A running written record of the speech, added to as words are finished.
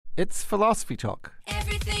It's Philosophy Talk.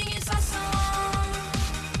 Everything is awesome.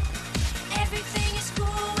 Everything is cool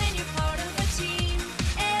when you're part of a team.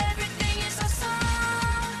 Everything is awesome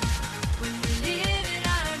when we live in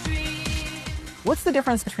our dream. What's the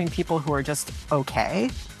difference between people who are just okay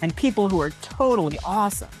and people who are totally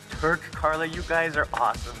awesome? Kirk, Carla, you guys are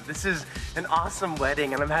awesome. This is an awesome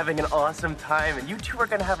wedding, and I'm having an awesome time, and you two are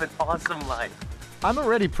gonna have an awesome life. I'm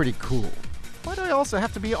already pretty cool. Why do I also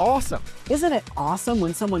have to be awesome? Isn't it awesome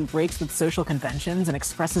when someone breaks with social conventions and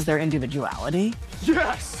expresses their individuality?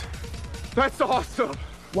 Yes! That's awesome!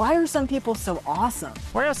 Why are some people so awesome?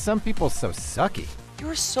 Why are some people so sucky?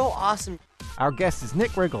 You're so awesome. Our guest is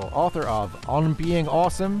Nick Riggle, author of On Being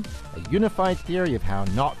Awesome, a unified theory of how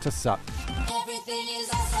not to suck. Everything is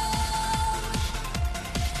awesome.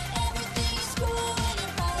 Everything is cool when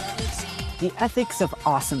you're part of a team. The ethics of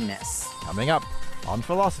awesomeness. Coming up on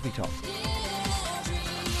Philosophy Talk.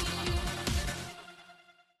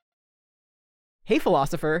 Hey,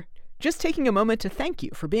 philosopher. Just taking a moment to thank you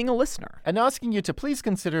for being a listener. And asking you to please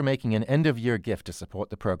consider making an end-of-year gift to support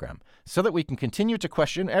the program, so that we can continue to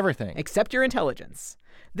question everything. Accept your intelligence.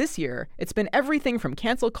 This year, it's been everything from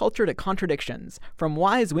cancel culture to contradictions, from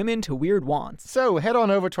wise women to weird wants. So head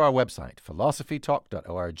on over to our website,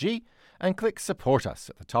 philosophytalk.org, and click Support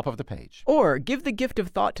Us at the top of the page. Or give the gift of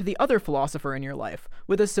thought to the other philosopher in your life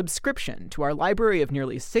with a subscription to our library of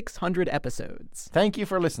nearly 600 episodes. Thank you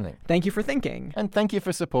for listening. Thank you for thinking. And thank you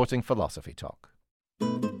for supporting Philosophy Talk.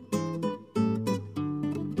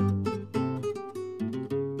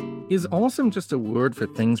 Is awesome just a word for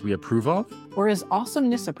things we approve of? Or is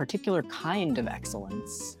awesomeness a particular kind of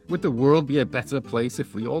excellence? Would the world be a better place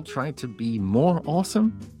if we all tried to be more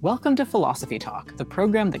awesome? Welcome to Philosophy Talk, the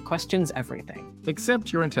program that questions everything.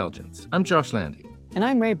 Accept your intelligence. I'm Josh Landy. And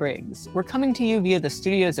I'm Ray Briggs. We're coming to you via the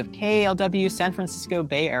studios of KALW San Francisco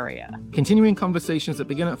Bay Area. Continuing conversations that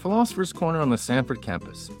begin at Philosopher's Corner on the Sanford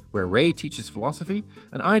campus, where Ray teaches philosophy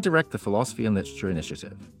and I direct the Philosophy and Literature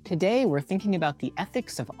Initiative. Today, we're thinking about the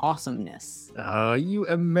ethics of awesomeness. You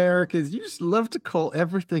Americans, you just love to call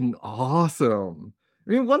everything awesome.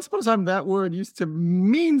 I mean, once upon a time, that word used to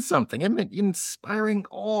mean something. It meant inspiring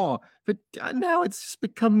awe, but now it's just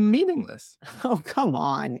become meaningless. Oh, come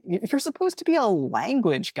on. You're supposed to be a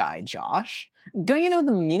language guy, Josh. Don't you know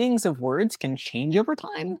the meanings of words can change over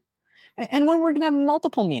time? And one word can have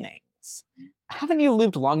multiple meanings. Haven't you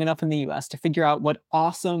lived long enough in the US to figure out what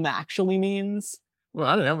awesome actually means? Well,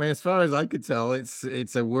 I don't know. I mean, as far as I could tell,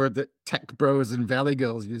 it's a word that tech bros and valley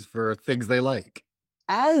girls use for things they like.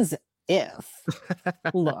 As if.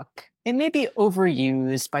 Look, it may be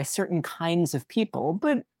overused by certain kinds of people,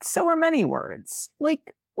 but so are many words.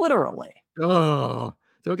 Like, literally. Oh,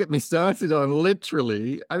 don't get me started on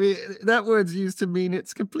literally. I mean, that word's used to mean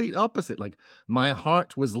its complete opposite. Like, my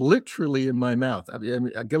heart was literally in my mouth. I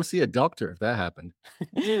mean, I'd go see a doctor if that happened.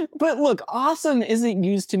 But look, awesome isn't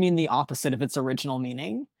used to mean the opposite of its original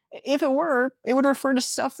meaning. If it were, it would refer to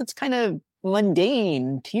stuff that's kind of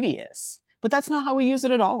mundane, tedious. But that's not how we use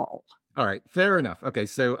it at all. All right, fair enough. Okay,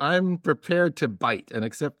 so I'm prepared to bite and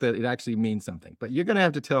accept that it actually means something, but you're going to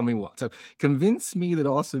have to tell me what. So convince me that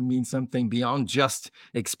awesome means something beyond just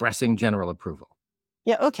expressing general approval.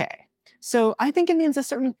 Yeah, okay. So I think it means a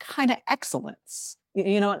certain kind of excellence.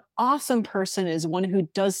 An awesome person is one who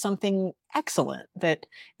does something excellent that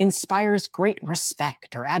inspires great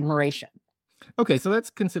respect or admiration. Okay, so let's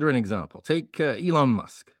consider an example. Take Elon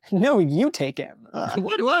Musk. No, you take him.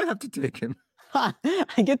 Why do I have to take him? I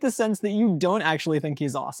get the sense that you don't actually think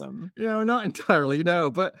he's awesome. Not entirely, no,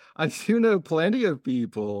 but I do know plenty of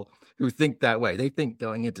people who think that way. They think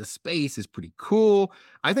going into space is pretty cool.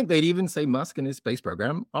 I think they'd even say Musk and his space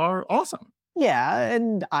program are awesome. Yeah,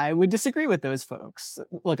 and I would disagree with those folks.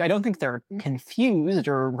 Look, I don't think they're confused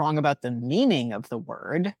or wrong about the meaning of the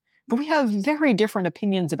word, but we have very different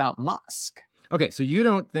opinions about Musk. Okay, so you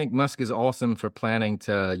don't think Musk is awesome for planning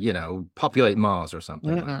to, populate Mars or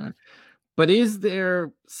something like that. But is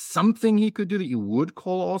there something he could do that you would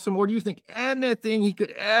call awesome? Or do you think anything he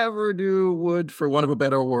could ever do would, for want of a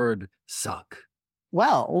better word, suck?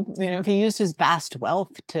 Well, if he used his vast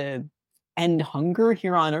wealth to end hunger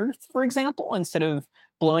here on Earth, for example, instead of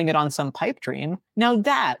blowing it on some pipe dream, now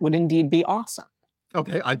that would indeed be awesome.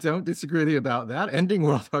 Okay, I don't disagree with you about that. Ending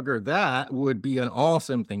world hunger, that would be an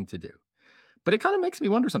awesome thing to do. But it kind of makes me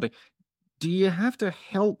wonder something. Do you have to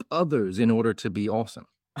help others in order to be awesome?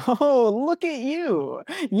 Oh, look at you.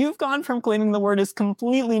 You've gone from claiming the word is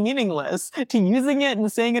completely meaningless to using it and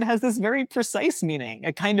saying it has this very precise meaning,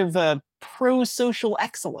 a kind of pro-social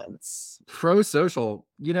excellence. Pro-social,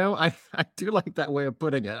 I do like that way of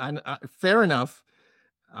putting it. Fair enough.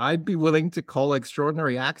 I'd be willing to call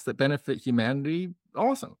extraordinary acts that benefit humanity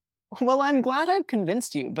awesome. Well, I'm glad I've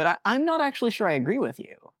convinced you, but I'm not actually sure I agree with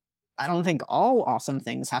you. I don't think all awesome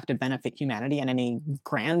things have to benefit humanity in any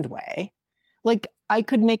grand way. Like, I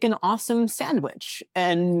could make an awesome sandwich,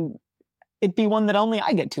 and it'd be one that only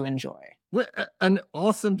I get to enjoy. An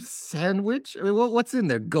awesome sandwich? I mean, what's in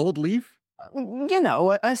there? Gold leaf? You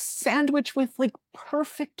know, a sandwich with like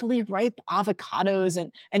perfectly ripe avocados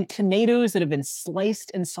and tomatoes that have been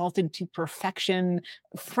sliced and salted to perfection,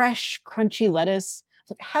 fresh, crunchy lettuce.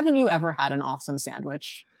 Haven't you ever had an awesome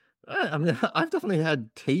sandwich? I mean, I've definitely had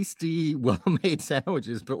tasty, well-made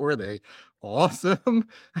sandwiches, but were they awesome?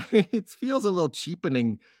 I mean, it feels a little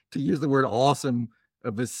cheapening to use the word awesome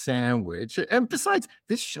of a sandwich. And besides,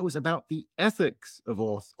 this show is about the ethics of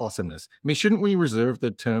awesomeness. I mean, shouldn't we reserve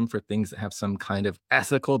the term for things that have some kind of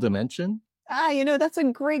ethical dimension? That's a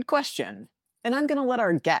great question. And I'm going to let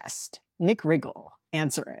our guest, Nick Riggle,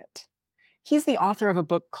 answer it. He's the author of a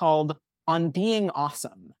book called On Being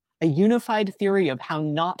Awesome, a unified theory of how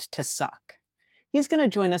not to suck. He's going to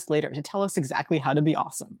join us later to tell us exactly how to be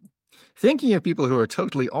awesome. Thinking of people who are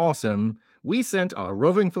totally awesome, we sent our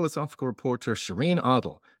roving philosophical reporter, Shireen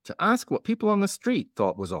Adel, to ask what people on the street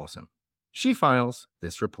thought was awesome. She files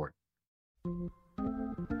this report. Do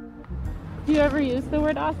you ever use the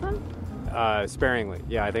word awesome? Sparingly.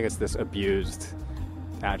 Yeah, I think it's this abused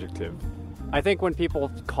adjective. I think when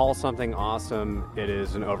people call something awesome, it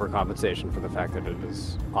is an overcompensation for the fact that it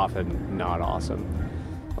is often not awesome.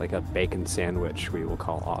 Like a bacon sandwich we will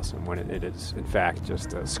call awesome when it is in fact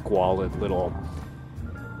just a squalid little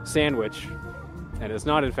sandwich. And it's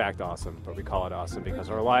not in fact awesome, but we call it awesome because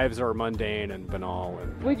our lives are mundane and banal.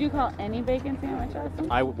 And Would you call any bacon sandwich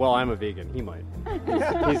awesome? I'm a vegan. He might.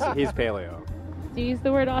 He's paleo. Do you use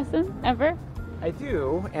the word awesome ever? I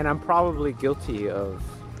do, and I'm probably guilty of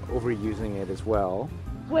overusing it as well.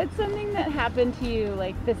 What's something that happened to you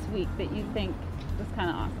like this week that you think was kind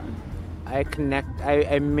of awesome?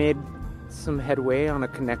 I made some headway on a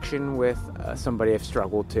connection with somebody I've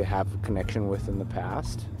struggled to have a connection with in the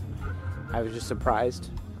past. I was just surprised,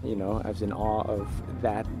 I was in awe of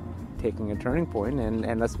that taking a turning point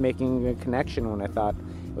and us making a connection when I thought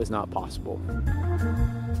it was not possible.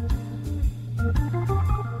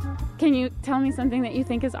 Can you tell me something that you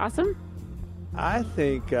think is awesome? I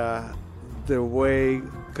think the way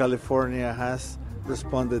California has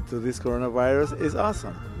responded to this coronavirus is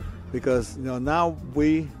awesome because now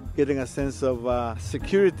we getting a sense of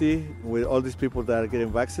security with all these people that are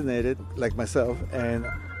getting vaccinated, like myself, and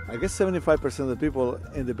I guess 75% of the people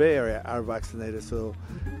in the Bay Area are vaccinated, so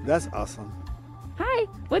that's awesome. Hi,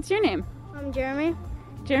 what's your name? I'm Jeremy.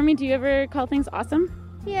 Jeremy, do you ever call things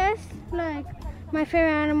awesome? Yes, like my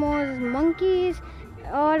favorite animals is monkeys.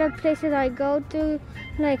 All the places I go to,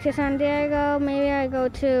 like to San Diego, maybe I go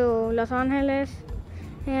to Los Angeles,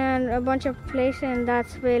 and a bunch of places, and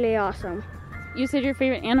that's really awesome. You said your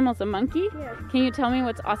favorite animal's a monkey? Yes. Can you tell me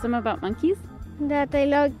what's awesome about monkeys? That they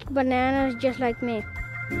like bananas just like me.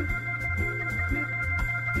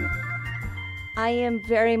 I am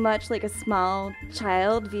very much like a small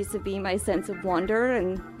child vis-a-vis my sense of wonder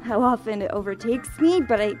and how often it overtakes me,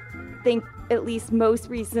 but I think at least most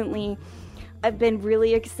recently I've been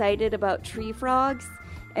really excited about tree frogs,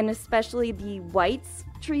 and especially the White's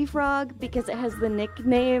tree frog because it has the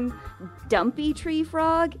nickname Dumpy Tree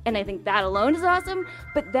Frog, and I think that alone is awesome.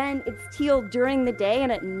 But then its teal during the day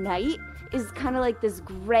and at night is kind of like this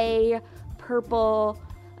gray, purple,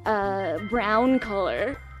 brown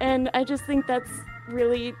color, and I just think that's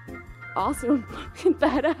really awesome and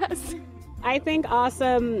badass. I think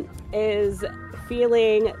awesome is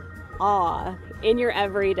feeling awe in your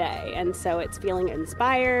everyday, and so it's feeling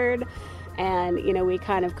inspired, and we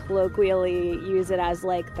kind of colloquially use it as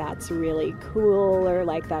like that's really cool or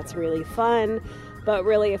like that's really fun, but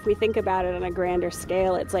really if we think about it on a grander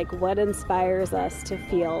scale, it's like what inspires us to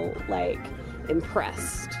feel like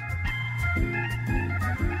impressed.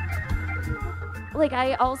 Like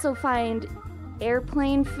I also find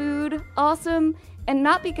airplane food awesome, and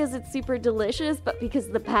not because it's super delicious, but because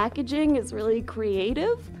the packaging is really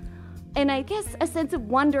creative. And I guess a sense of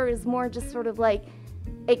wonder is more just sort of like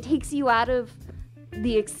it takes you out of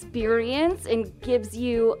the experience and gives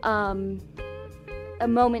you a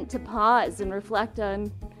moment to pause and reflect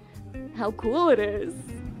on how cool it is.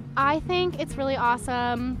 I think it's really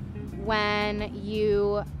awesome when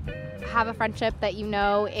you have a friendship that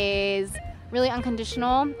is really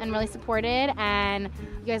unconditional and really supported, and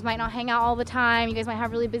you guys might not hang out all the time, you guys might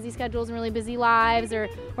have really busy schedules and really busy lives, or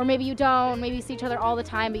maybe you don't, maybe you see each other all the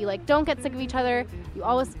time, but you don't get sick of each other, you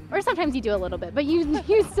always, or sometimes you do a little bit, but you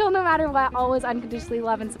still, no matter what, always unconditionally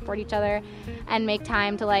love and support each other and make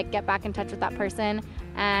time to get back in touch with that person.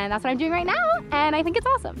 And that's what I'm doing right now, and I think it's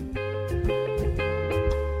awesome.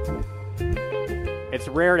 It's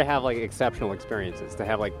rare to have like exceptional experiences, to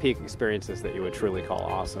have like peak experiences that you would truly call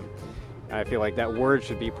awesome. And I feel like that word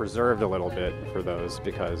should be preserved a little bit for those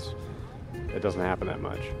because it doesn't happen that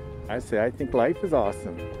much. I think life is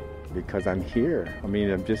awesome because I'm here. I mean,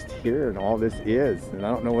 I'm just here and all this is. And I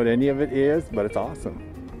don't know what any of it is, but it's awesome.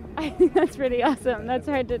 I think that's pretty awesome. That's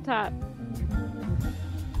hard to top.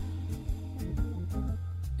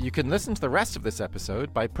 You can listen to the rest of this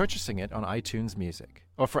episode by purchasing it on iTunes Music.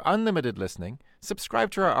 Or for unlimited listening, subscribe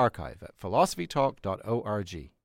to our archive at philosophytalk.org.